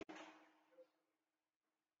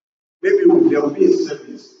there will be a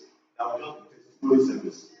service that will just be testimony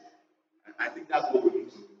service. And I think that's what we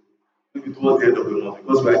need to do. Maybe towards the end of the month,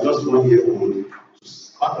 because we are just 1 year old.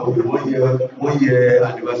 Part of the 1 year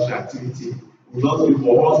anniversary activity will just be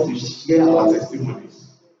for us to share our testimonies.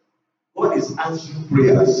 God is answering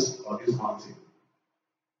prayers on this mountain.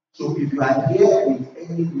 So if you are here with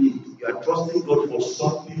any need, you are trusting God for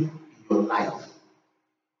something in your life,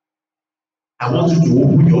 I want you to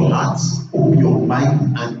open your heart, open your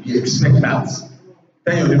mind, and be expectant.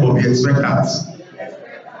 Tell your neighbor, be expectant.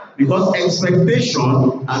 Because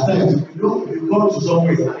expectation, at times, if you come to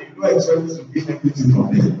somewhere and you don't expect to gain anything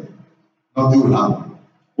from them, nothing will happen.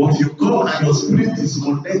 But you come and your spirit is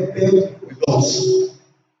connected with us,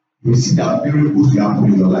 you see that miracles will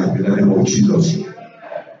happen in your life in the name of Jesus.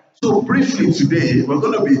 So briefly today, we're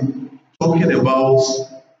going to be talking about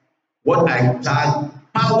what I tag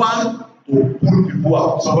power to pull people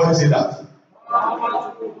out. Somebody say that.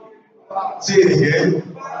 Say it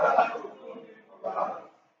again.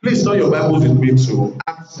 Please turn your Bibles with me to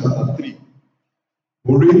Acts chapter 3.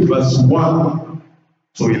 We'll read verse 1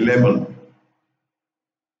 to 11.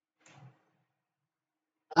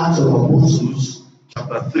 Acts of Apostles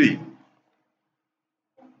chapter 3.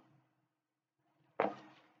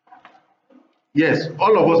 Yes,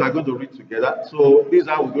 all of us are going to read together. So this is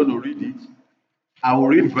how we're going to read it. I will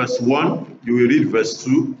read verse 1, you will read verse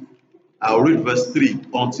 2, I will read verse 3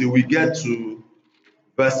 until we get to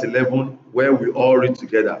verse 11 where we all read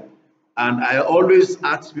together. And I always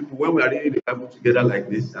ask people when we are reading the Bible together like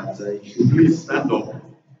this, that you should please stand up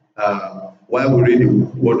while we read the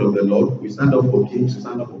word of the Lord. We stand up for kings, we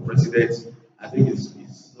stand up for presidents. I think it's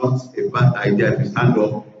not a bad idea if we stand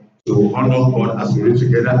up to honor God as we read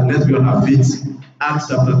together. Let's be on our feet. Acts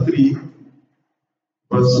chapter 3,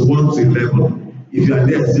 verse 1 to 11. If you are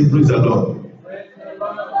there, say praise the Lord.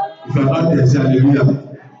 If you are not there, say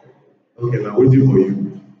hallelujah. Okay, I'm waiting for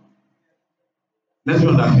you. Let's be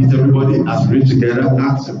on our feet, everybody, as we read together.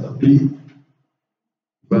 Acts chapter 3,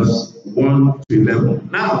 verse 1 to 11.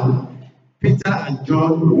 Now, Peter and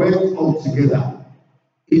John went up together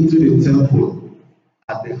into the temple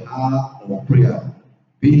at the hour of prayer,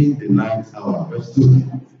 being the 9th hour. Verse 2.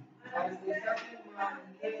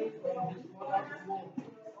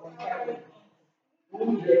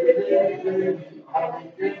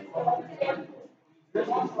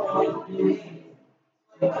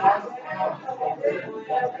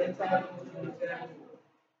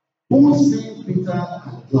 Who seeing Peter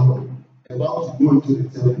and John about to go into the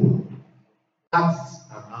temple, asked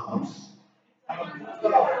and asked,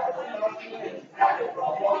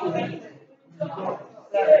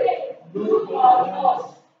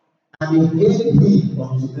 and he gave heed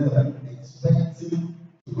unto them, expecting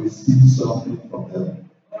to receive something from them.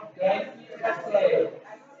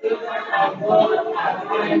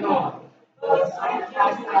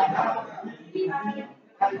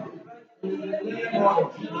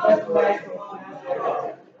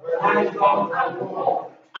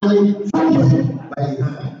 And he took him by the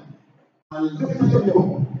hand and lifted him up,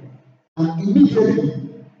 and immediately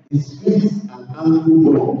his face and ankle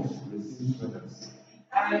bones received strength.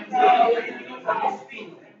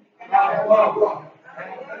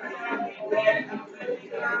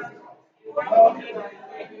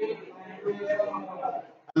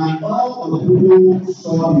 And all the people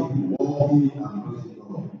saw him walking and praising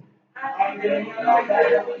God.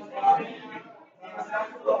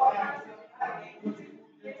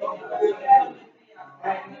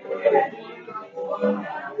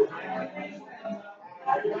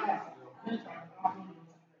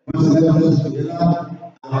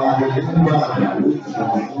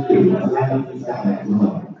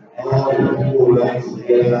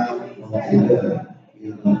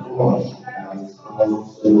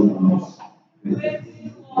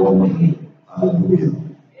 Hallelujah.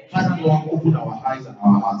 Father, Lord, open our eyes and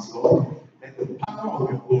our hearts, Lord. Let the power of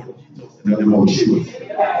your word hit us in the name of Jesus.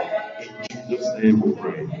 In Jesus' name we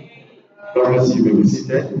pray. God bless you. May be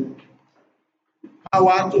seated.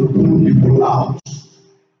 Power to pull people out.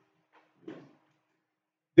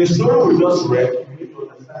 The story we just read, you need to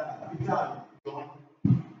understand that Peter and John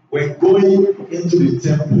were going into the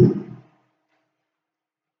temple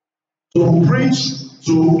to preach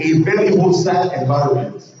to a very hostile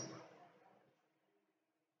environment.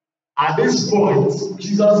 At this point,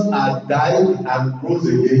 Jesus had died and rose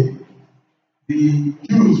again. The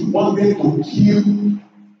Jews wanted to kill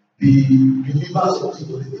the believers of Jesus.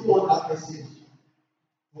 They didn't want that message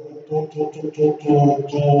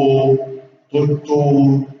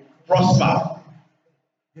to prosper.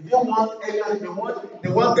 They didn't want anything. They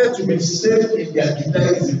wanted to be safe in their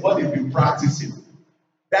Judaism, what they've been practicing.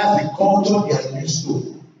 That's the culture they are used to.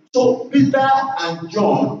 So Peter and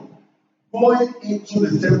John going into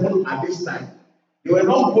the temple at this time, they were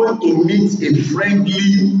not going to meet a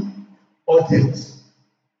friendly audience.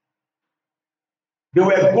 They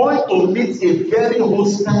were going to meet a very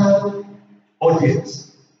hostile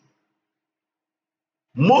audience.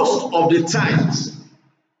 Most of the times,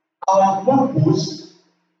 our purpose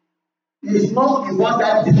is not the one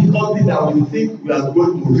that difficulty that we think we are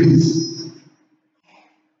going to face.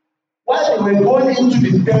 While they were going into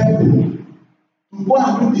the temple to go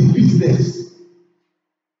and do the business,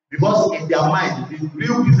 because in their mind, the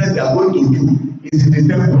real business they are going to do is in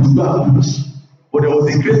the temple to go and preach. But there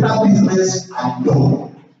was a greater business at the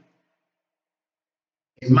door.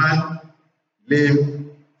 A man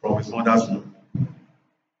lame from his mother's womb.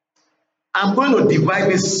 I'm going to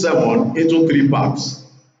divide this sermon into 3 parts.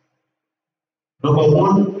 Number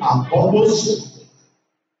 1, our purpose.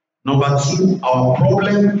 Number 2, our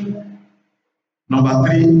problem. Number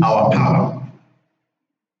 3, our power.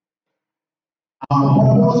 Our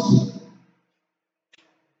purpose,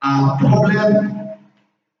 our problem,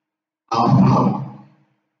 our power.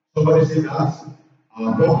 Somebody say that.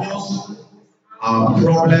 Our purpose, our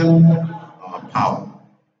problem, our power.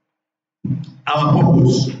 Our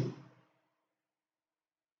purpose.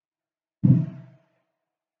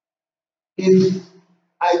 If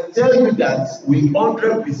I tell you that we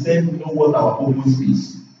 100% know what our purpose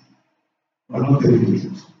is, I'm not telling you the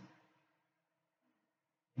truth.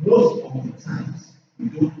 Most of the times, we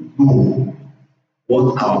don't know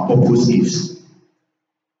what our purpose is.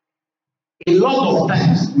 A lot of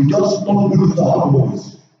times, we just stumble into our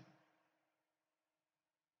purpose.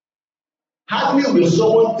 Hardly will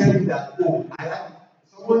someone tell you that, oh,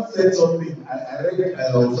 someone said something. I read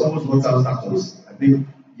someone's WhatsApp status, I think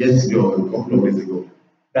yesterday or a couple of days ago,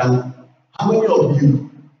 that how many of you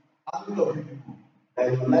people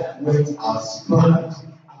that your life went as planned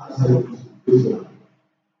outside of this?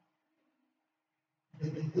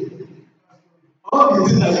 All the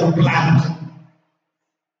things that you planned,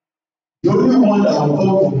 the only one that will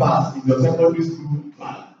come to pass is your secondary school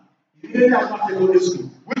plan. You didn't have secondary school.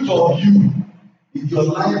 Which of you is your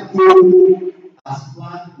life go as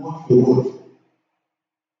planned word for word?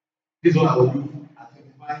 This is what I will do at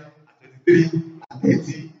 25, at 33, at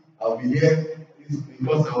 30. I'll be here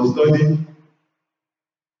because I was studying.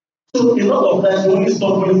 So a lot of times we only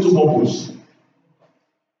stumble into purpose.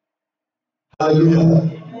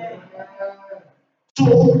 Hallelujah. So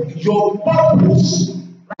your purpose,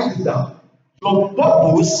 write it down. Your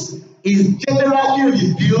purpose is generally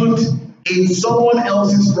revealed in someone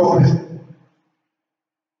else's problem.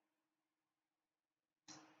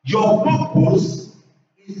 Your purpose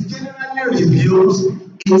is generally revealed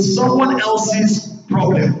in someone else's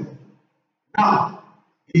problem. Now,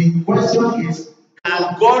 the question is,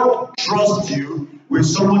 can God trust you with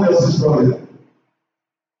someone else's problem?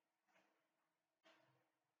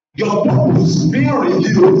 Your purpose being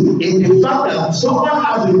revealed in the fact that someone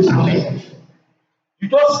has a challenge. You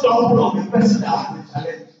just stumble on the person that has a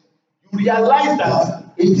challenge. You realize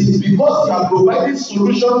that it is because you are providing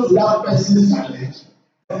solution to that person's challenge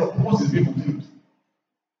that your purpose is being fulfilled.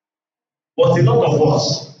 But a lot of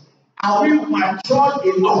us, are we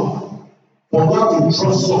mature enough for God to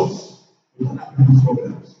trust us with other people's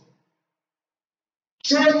problems?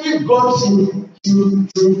 If God should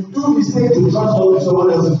do mistake to trust us with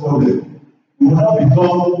someone else's problem, we will not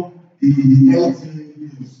become the empty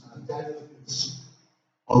and jealous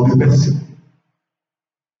of the person.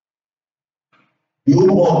 The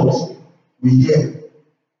whole world we hear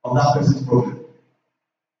of that person's problem.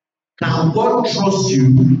 Can God trust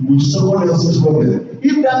you with someone else's problem?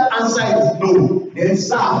 If that answer is no, then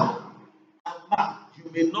sir and ma,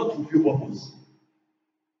 you may not fulfill purpose.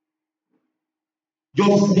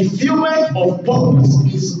 Your fulfillment of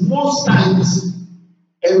purpose is most times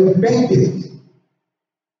embedded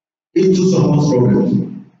into someone's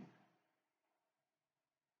problem.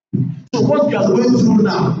 So what you are going through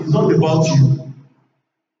now is not about you.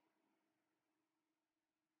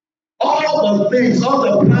 All the things, all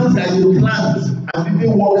the plans that you planned and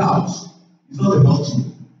didn't work out is not about you.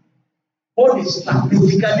 God is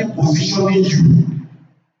strategically positioning you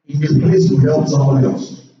in a place to help someone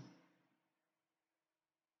else.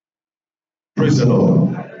 Praise the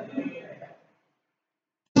Lord.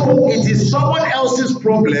 So it is someone else's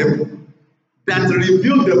problem that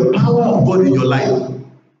reveals the power of God in your life.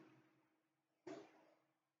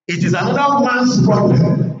 It is another man's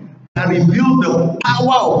problem that reveals the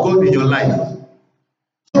power of God in your life.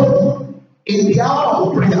 So in the hour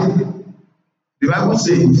of prayer, the Bible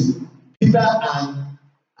says Peter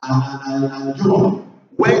and John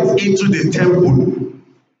went into the temple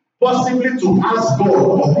possibly to ask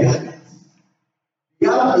God of their needs. They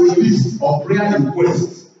have a list of prayer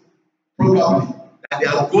requests, probably, that they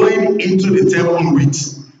are going into the temple with,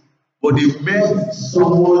 but they met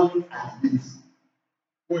someone at least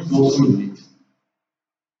who is also in need.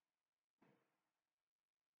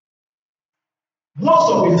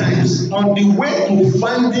 Most of the times, on the way to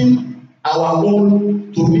finding our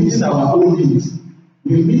own, to meeting our own needs,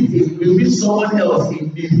 we meet someone else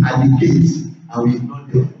in need at the gate, and we ignore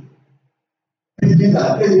them. Thinking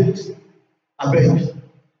that, hey, abeg,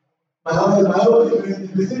 my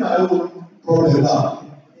own, you see my own problem now.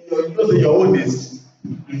 You know say your own is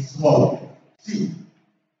small. See,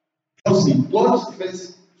 trust me, God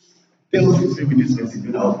first tells you with this message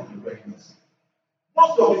without preparing us.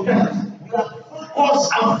 Most of the time, we are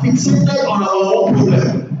focused and fixated on our own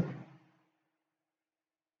problem.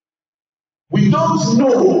 We don't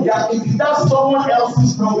know that it is that someone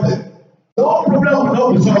else's problem. Your problem will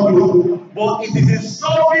not be solved, but it is in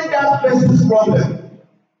solving that person's problem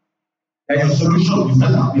that your solution will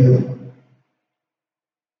start appearing.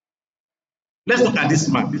 Let's look at this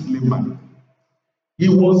man, this lame man. He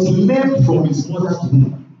was lame from his mother's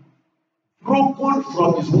womb, broken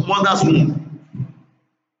from his mother's womb.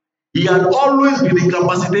 He had always been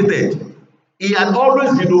incapacitated. He had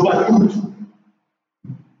always been overlooked.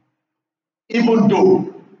 Even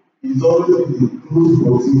though he's always been in close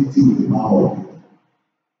proximity with the power of God.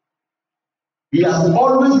 He has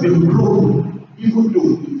always been broken, even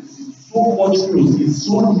though he's so much close, he's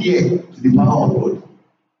so near to the power of God.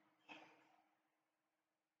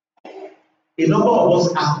 A number of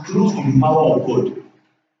us are close to the power of God,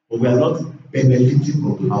 but we are not benefiting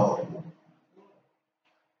from the power of God.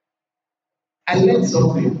 I learned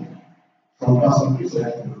something from Pastor Chris. I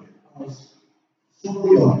was so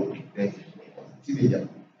young, like a teenager,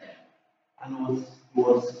 and I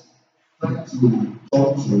was trying to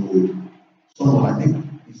talk to someone, I think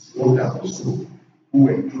his workers or so, who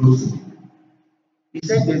were close to him. He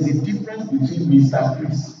said there's a difference between Mr.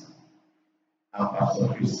 Chris and Pastor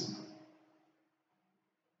Chris.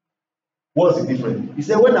 What's the difference? He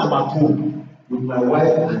said, when I'm at home with my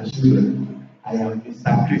wife and children, I am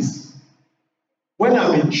Mr. Chris. When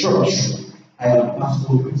I'm in church, I am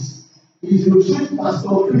Pastor Chris. If you treat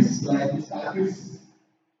Pastor Chris like Mr. Chris,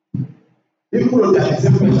 even though they are the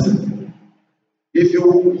same person, if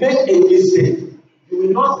you make a mistake, you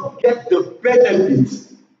will not get the benefit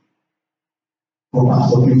from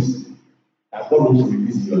Pastor Chris that God wants to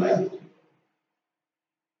release in your life.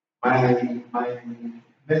 My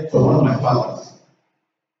mentor, one of my fathers,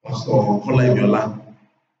 Pastor Kola Ibiola,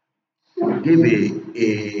 gave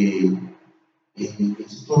a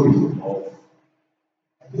story of,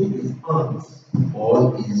 I think, his aunt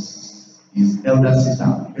or his elder sister,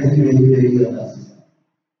 very elder sister.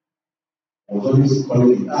 I was always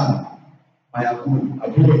calling it, my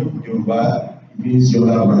Aburo in Yoruba, it means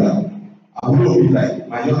younger brother. Aburo means like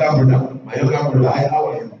my younger brother, how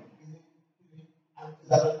are you?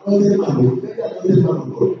 He's an anointed man, very anointed man of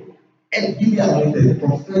God. Heavily anointed,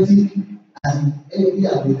 prophetic and heavily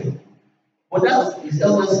anointed. But that's his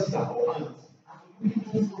elder sister or aunt.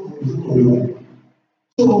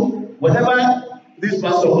 So whenever this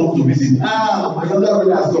pastor comes to visit, my younger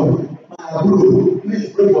brother has come. My bro, please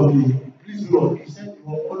pray for me. Please, Lord. He said he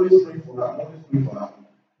will always pray for her, always pray for her.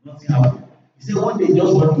 Nothing happened. He said one day he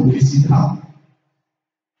just went to visit her.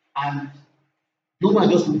 And the woman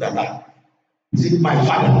just looked at her. He said, my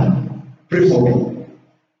father, pray for me.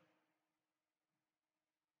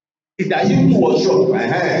 That he was shocked.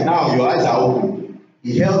 Now your eyes are open.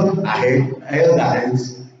 He held her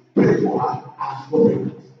hands, prayed for her, and got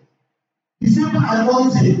pregnant. He said,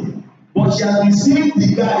 anointing, but she has been seeing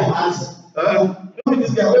the guy as look at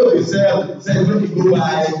this guy where we sell, said when you go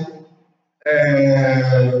buy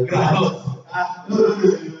groundnut.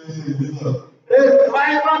 My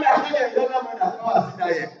brother, younger brother, but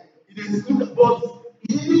he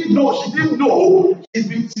didn't know, she didn't know.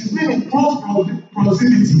 She's been in close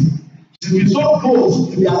proximity. She's been so close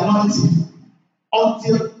to the anointing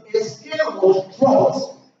until a scale was dropped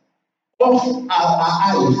off her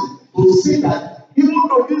eyes to see that even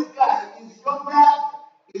though this guy is younger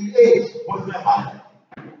in age, but my father.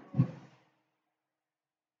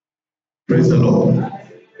 Praise the Lord.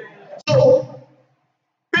 So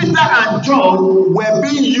Peter and John were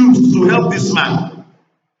being used to help this man,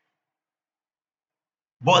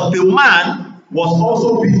 but the man was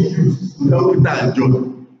also being used to help Peter and John.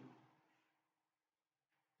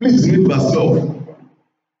 Please read verse 12.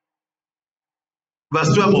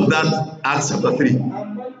 Verse 12 of that Acts chapter 3.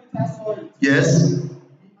 And when Peter saw it, yes. He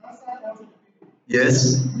answered unto the people,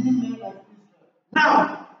 yes.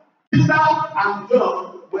 Now, Peter and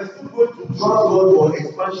John were trust God for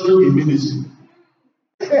expansion in ministry.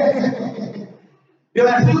 They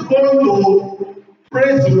are still going to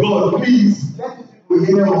pray to God, please let people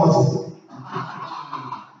hear us.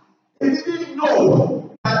 They didn't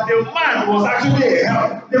know that the man was actually a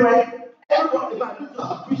help. They were everyone, if I need to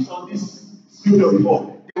have preached on this scripture before,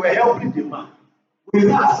 they were helping the man.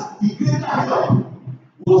 Whereas the greater help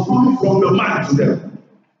was coming from the man to them.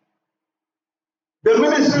 The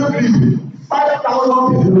ministry grew.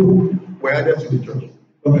 5,000 people were added to the church.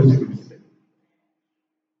 God bless you.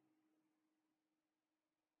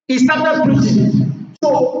 He started preaching.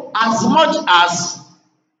 So, as much as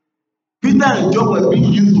Peter and John were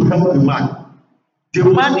being used to help the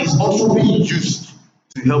man is also being used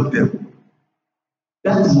to help them.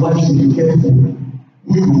 That is why you should be careful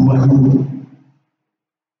who you overlook.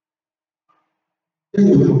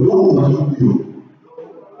 Don't overlook you.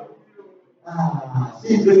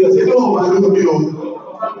 See, don't overlook you.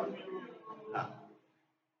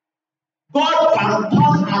 God can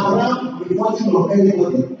turn around the fortune of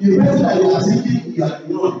anybody. The person that you are thinking you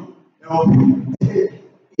are help you.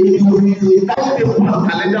 If you is a timetable and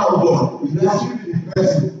calendar of God, if you actually the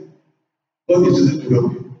person, God is using to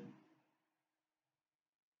help you.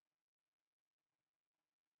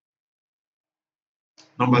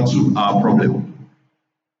 Number 2, our problem.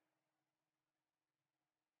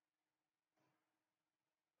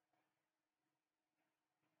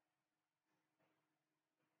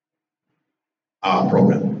 Our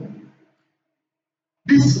problem.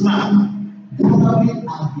 This man probably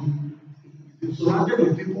has been surrounded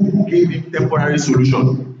with people who gave him temporary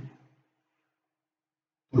solution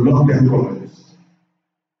to long-term problems.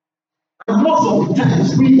 And most of the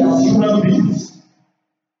times, we as human beings,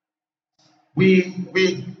 we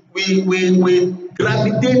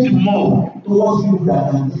gravitate more towards people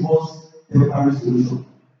that can give us temporary solution.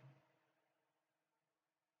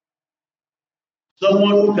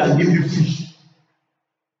 Someone who can give you fish.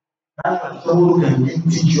 Someone who can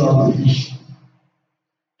teach you how to fish.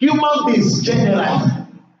 Human beings generally,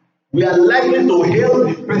 we are likely to hail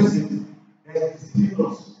the person that is giving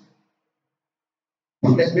us.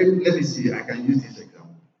 Let me see, I can use this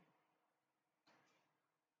example.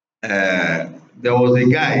 There was a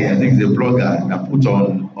guy, I think he's a blogger, that put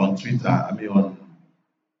on Twitter,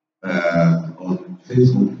 on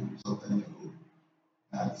Facebook sometime ago,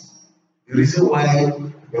 that the reason why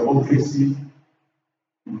democracy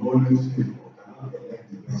will always fail or cannot elect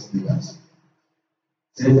the best leaders.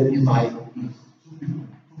 Said two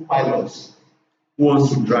pilots who wants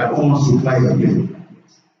to fly a plane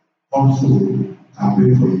comes to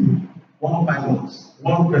campaign for you. One pilot,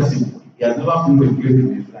 one person, he has never flew a plane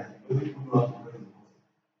in his life. He doesn't even know how to fly a plane.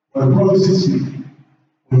 But he promises me,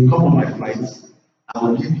 when you come on my flight, I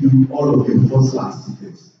will give you all of your first class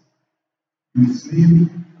tickets. You sleep,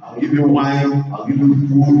 I'll give you wine, I'll give you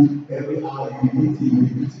food, every hour you will eat, you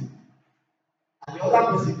will eat. And the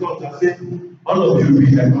other person comes and says, all of you will be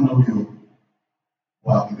economy.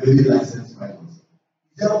 Wow, very licensed pilots.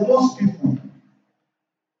 There are most people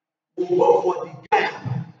who go for the guy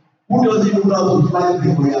who doesn't even know how to fly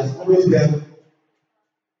the plane, he has always them.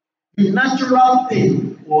 The natural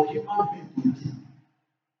thing for human beings to do.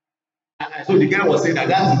 And so the guy was saying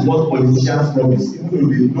that is what politicians promise, even though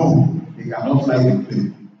they know they cannot fly the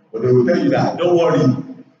plane. But they will tell you that, don't worry.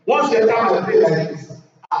 Once you enter my plane like this,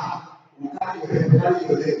 you carry your head, carry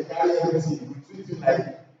your leg, carry everything, you treat you like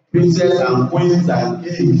princess and queens and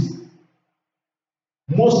kings.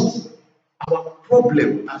 Most our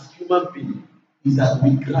problem as human beings is that we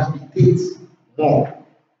gravitate more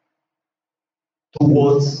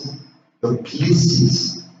towards the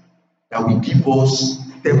places that will give us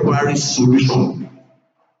temporary solution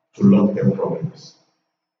to long-term problems.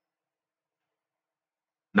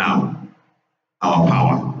 Now, our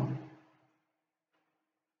power.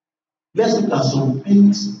 Let's look at some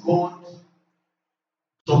things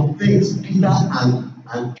Peter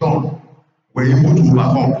and John were able to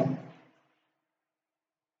overcome.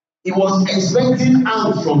 He was expecting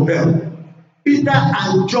out from them. Peter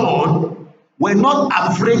and John were not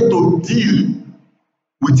afraid to deal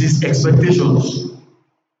with his expectations.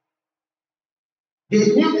 They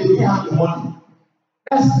knew they didn't have the money.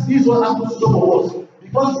 This is what happens to some of us.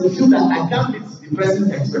 Because they feel that I can't meet the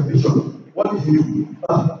person's expectation. What did you do?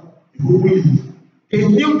 You believe. They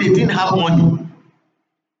knew they didn't have money.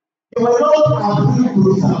 They were not afraid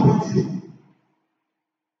to disappoint him.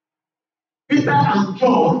 Peter and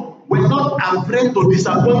John were not afraid to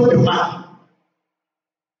disappoint the man.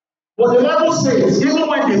 But the Bible says, even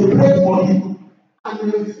when they prayed for him and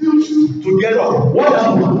they refused to get up, what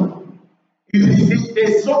happened?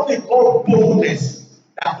 There's something called boldness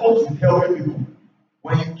that comes with helping people.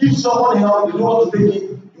 When you give someone help, you don't want to take it,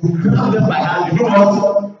 you grab them by hand, you do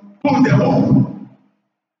what? Pull them up.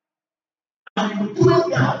 And in doing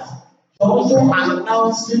that, you're also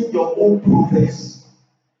announcing your own progress.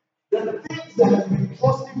 The things that you've been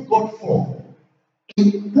trusting God for,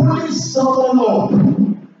 in pulling someone up,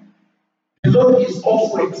 the Lord is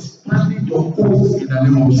also expanding your goals in the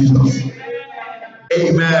name of Jesus.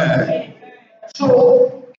 Amen.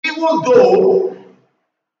 So, even though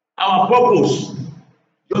our purpose,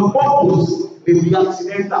 your purpose may be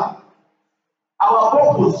accidental, our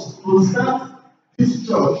purpose to start this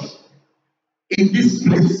church in this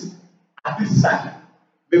place at this time,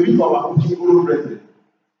 maybe for our Kuchikoro brethren.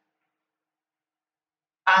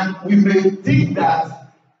 And we may think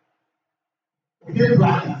that we didn't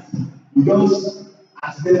plan it, we just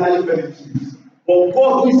accidentally fell into it. But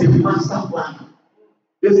God, who is a master planner,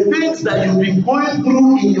 the things that you've been going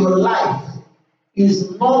through in your life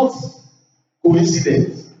is not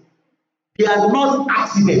coincidence. They are not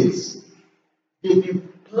accidents. They've been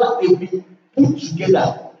put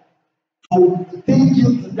together to take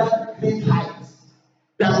you to that great height.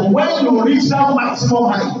 That when you reach that maximum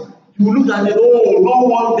height, you look at it, oh, no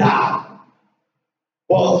wonder.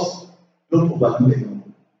 But don't overdo it.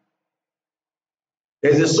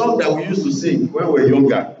 There's a song that we used to sing when we were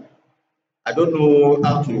younger. I don't know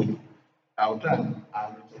how to, I'll try and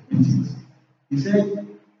interpret it. He said,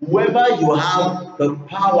 whoever you have the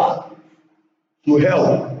power to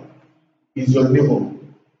help is your neighbor.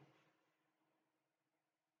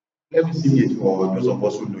 Let me sing it for those of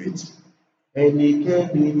us who know it.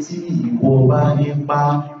 Ẹnikẹ́ni tí ìwọ bá nípa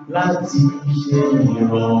láti ṣe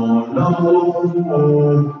ìrànlọ́wọ́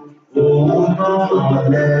òun náà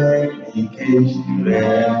lẹ́nìkejì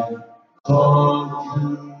rẹ̀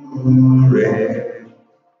tọ́jú rẹ̀.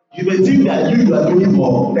 You may think that you are looking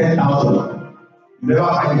for 10,000. You never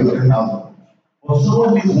find your 10,000. But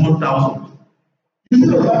someone needs 1,000. You see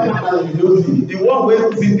the 5,000 you don't see. The one wey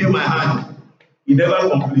fit dey my hand, e never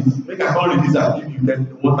complete. Make I come release am give you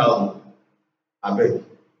 1,000. Abeg,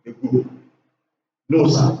 dey go. No,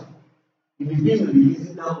 sir. You begin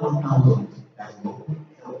releasing that 1,000 that your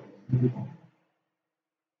help will come.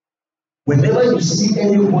 Whenever you see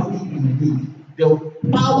anybody in need, the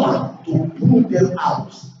power to pull them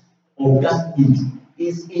out of that need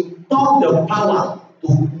is in turn the power to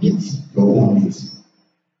meet your own needs.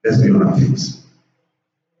 Let's be on our feet.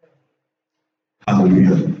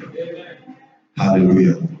 Hallelujah.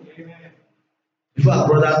 Hallelujah. Before our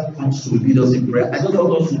brother comes to lead us in prayer, I just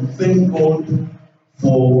want us to thank God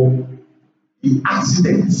for the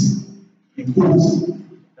accidents, the goals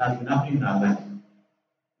that have been happening in our life.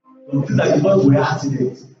 Some things that you thought were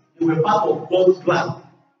accidents, they were part of God's plan.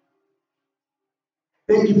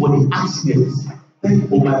 Thank you for the accidents. Thank you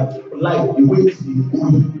for my life, the way it's been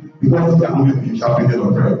going. Because we are going to be shouting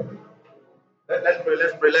on prayer. Let's pray.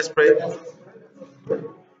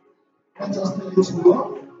 Let us tell you to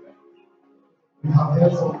God. We have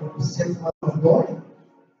heard from the